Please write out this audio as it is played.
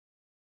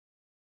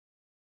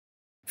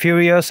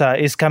Furiosa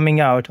is coming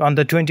out on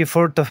the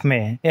 24th of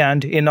May,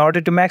 and in order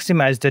to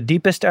maximize the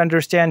deepest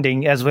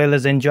understanding as well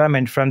as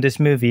enjoyment from this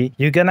movie,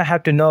 you're gonna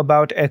have to know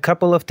about a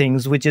couple of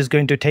things which is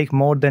going to take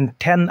more than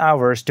 10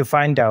 hours to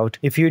find out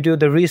if you do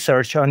the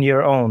research on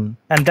your own.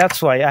 And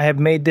that's why I have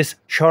made this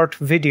short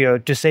video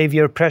to save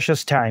your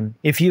precious time.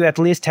 If you at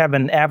least have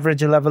an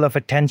average level of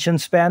attention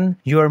span,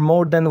 you are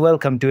more than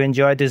welcome to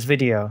enjoy this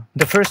video.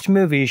 The first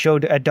movie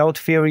showed adult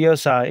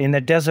Furiosa in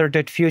a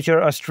deserted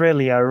future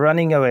Australia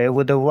running away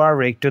with a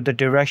Warwick to the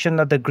direction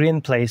of the Green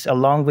Place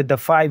along with the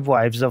 5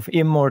 wives of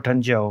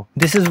Immortan Joe.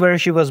 This is where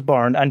she was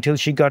born until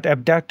she got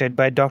abducted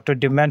by Dr.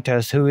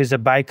 Dementus, who is a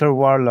biker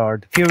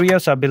warlord.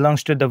 Furiosa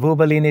belongs to the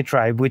Vubalini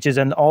tribe, which is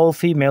an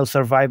all-female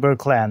survivor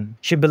clan.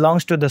 She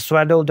belongs to the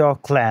Swaddle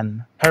Dog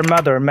clan. Her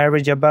mother,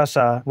 Mary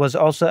Jabasa, was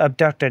also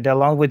abducted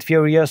along with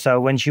Furiosa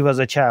when she was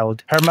a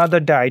child. Her mother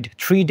died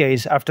 3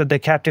 days after the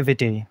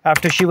captivity.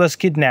 After she was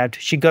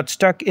kidnapped, she got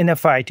stuck in a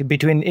fight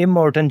between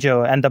Immortan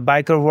Joe and the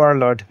biker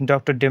warlord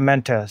Dr.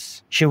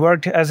 Dementus. She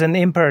worked as an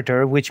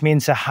imperator, which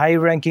means a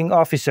high-ranking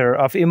officer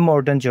of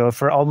Immortan Joe,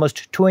 for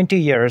almost 20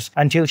 years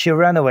until she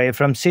ran away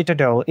from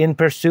Citadel in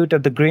pursuit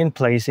of the Green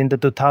Place in the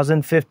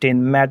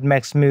 2015 Mad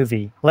Max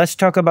movie. Let's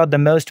talk about the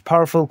most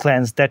powerful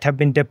clans that have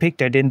been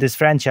depicted in this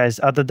franchise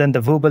other than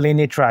the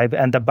Vubalini tribe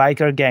and the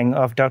biker gang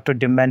of Dr.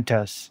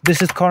 Dementus. This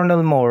is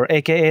Colonel Moore,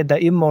 aka the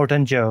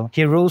Immortan Joe.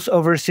 He rules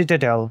over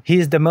Citadel. He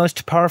is the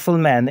most powerful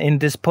man in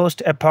this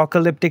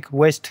post-apocalyptic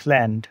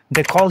wasteland.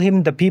 They call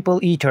him the People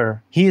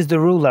Eater. He is the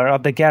ruler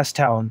of the gas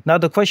town. Now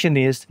the question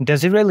is,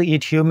 does he really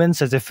eat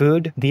humans as a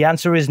food? The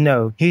answer is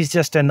no. He's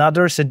just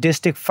another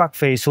sadistic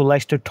fuckface who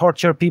likes to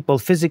torture people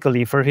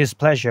physically for his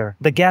pleasure.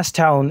 The gas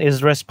town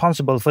is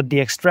responsible for the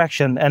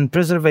extraction and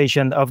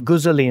preservation of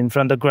gasoline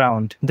from the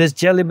ground. This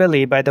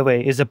Jellybelly, by the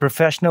way, is a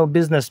professional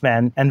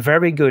businessman and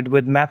very good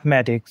with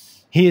mathematics.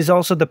 He is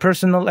also the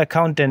personal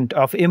accountant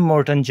of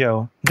Immortan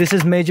Joe. This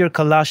is Major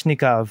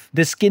Kalashnikov.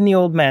 This skinny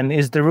old man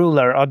is the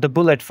ruler of the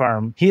bullet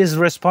farm. He is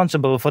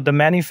responsible for the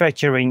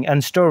manufacturing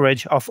and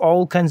storage of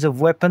all kinds of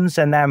weapons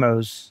and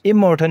ammos.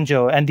 Immortan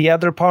Joe and the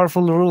other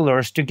powerful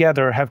rulers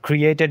together have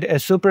created a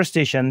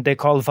superstition they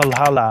call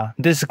Valhalla.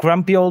 This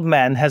grumpy old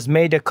man has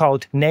made a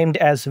cult named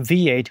as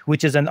V8,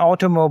 which is an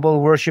automobile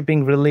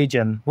worshipping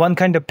religion. One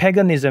kind of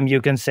paganism,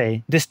 you can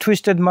say. This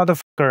twisted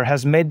motherfucker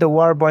has made the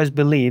war boys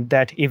believe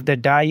that if they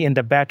die in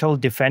the battle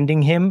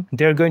defending him,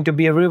 they're going to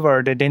be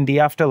rewarded in the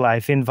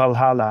afterlife in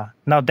Valhalla.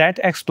 Now that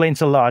explains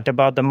a lot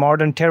about the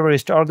modern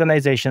terrorist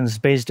organizations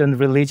based on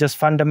religious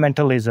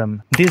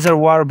fundamentalism. These are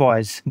war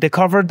boys. They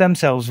cover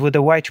themselves with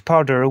a white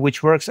powder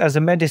which works as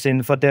a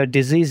medicine for their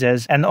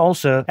diseases and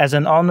also as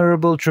an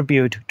honorable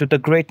tribute to the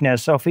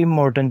greatness of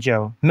Immortan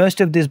Joe.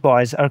 Most of these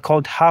boys are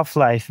called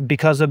Half-Life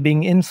because of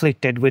being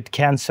inflicted with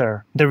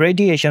cancer. The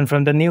radiation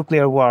from the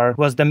nuclear war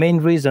was the main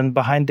reason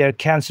behind their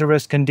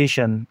cancerous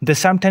condition. They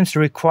sometimes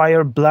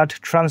require blood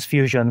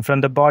transfusion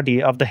from the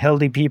body of the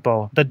healthy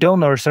people. The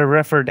donors are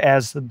referred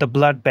as the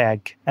blood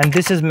bag. And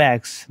this is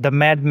Max, the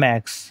Mad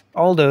Max.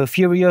 Although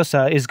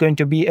Furiosa is going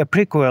to be a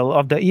prequel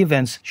of the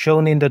events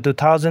shown in the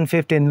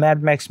 2015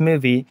 Mad Max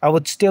movie, I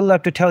would still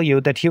love to tell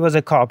you that he was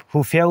a cop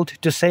who failed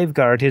to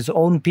safeguard his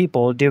own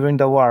people during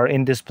the war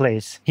in this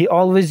place. He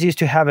always used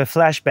to have a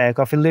flashback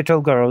of a little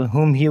girl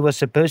whom he was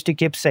supposed to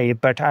keep safe,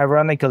 but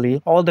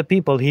ironically, all the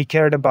people he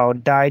cared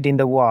about died in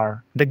the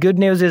war. The good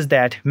news is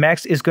that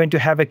Max is going to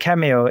have a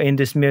cameo in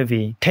this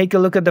movie. Take a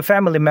look at the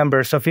family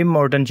members of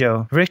Immortan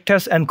Joe.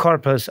 Rictus and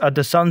Corpus are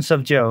the sons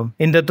of Joe.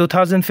 In the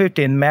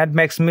 2015 Mad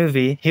Max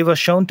movie, he was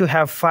shown to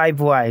have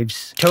 5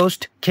 wives: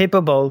 Toast,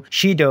 Capable,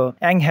 Shido,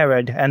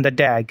 Angharad, and the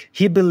Dag.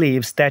 He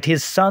believes that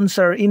his sons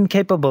are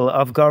incapable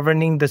of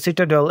governing the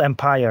Citadel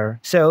Empire,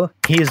 so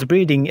he is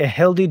breeding a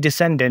healthy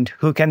descendant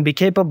who can be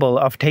capable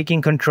of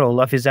taking control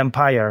of his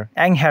empire.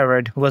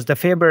 Angharad was the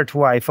favorite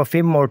wife of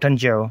Immortan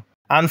Joe.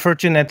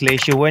 Unfortunately,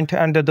 she went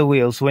under the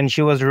wheels when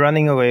she was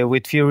running away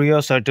with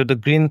Furiosa to the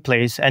Green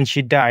Place and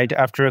she died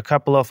after a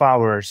couple of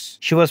hours.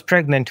 She was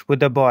pregnant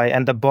with a boy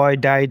and the boy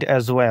died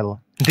as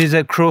well. These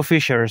are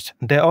crowfishers.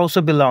 They also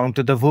belong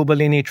to the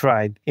Vubalini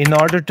tribe. In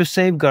order to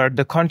safeguard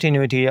the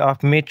continuity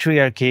of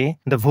matriarchy,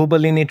 the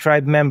Vubalini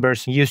tribe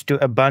members used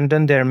to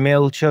abandon their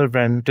male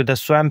children to the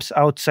swamps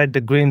outside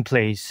the Green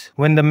Place.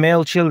 When the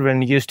male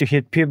children used to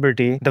hit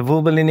puberty, the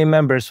Vubalini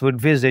members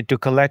would visit to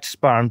collect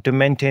sperm to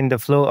maintain the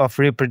flow of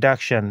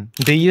reproduction.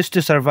 They used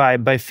to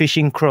survive by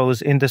fishing crows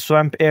in the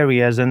swamp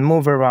areas and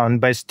move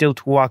around by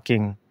stilt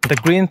walking. The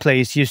Green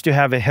Place used to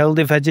have a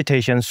healthy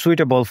vegetation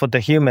suitable for the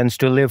humans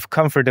to live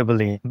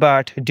comfortably,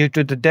 but due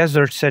to the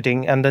desert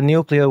setting and the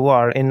nuclear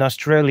war in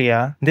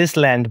Australia, this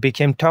land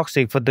became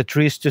toxic for the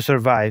trees to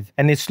survive,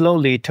 and it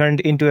slowly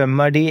turned into a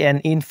muddy and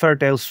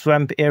infertile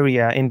swamp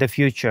area in the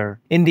future.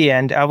 In the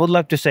end, I would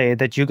like to say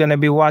that you're gonna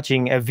be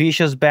watching a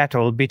vicious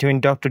battle between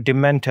Dr.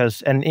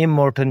 Dementus and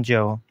Immortan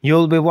Joe.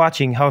 You'll be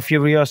watching how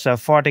Furiosa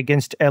fought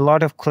against a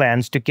lot of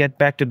clans to get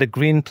back to the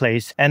Green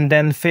Place and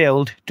then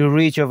failed to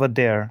reach over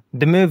there.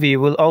 The movie movie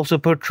will also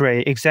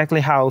portray exactly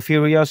how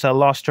Furiosa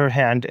lost her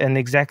hand and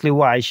exactly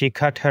why she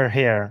cut her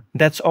hair.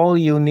 That's all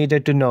you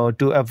needed to know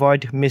to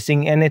avoid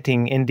missing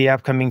anything in the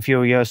upcoming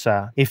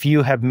Furiosa. If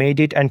you have made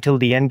it until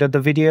the end of the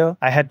video,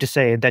 I had to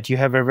say that you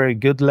have a very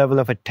good level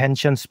of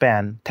attention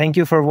span. Thank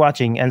you for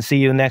watching and see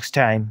you next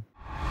time.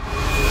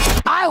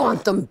 I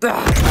want them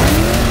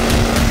back!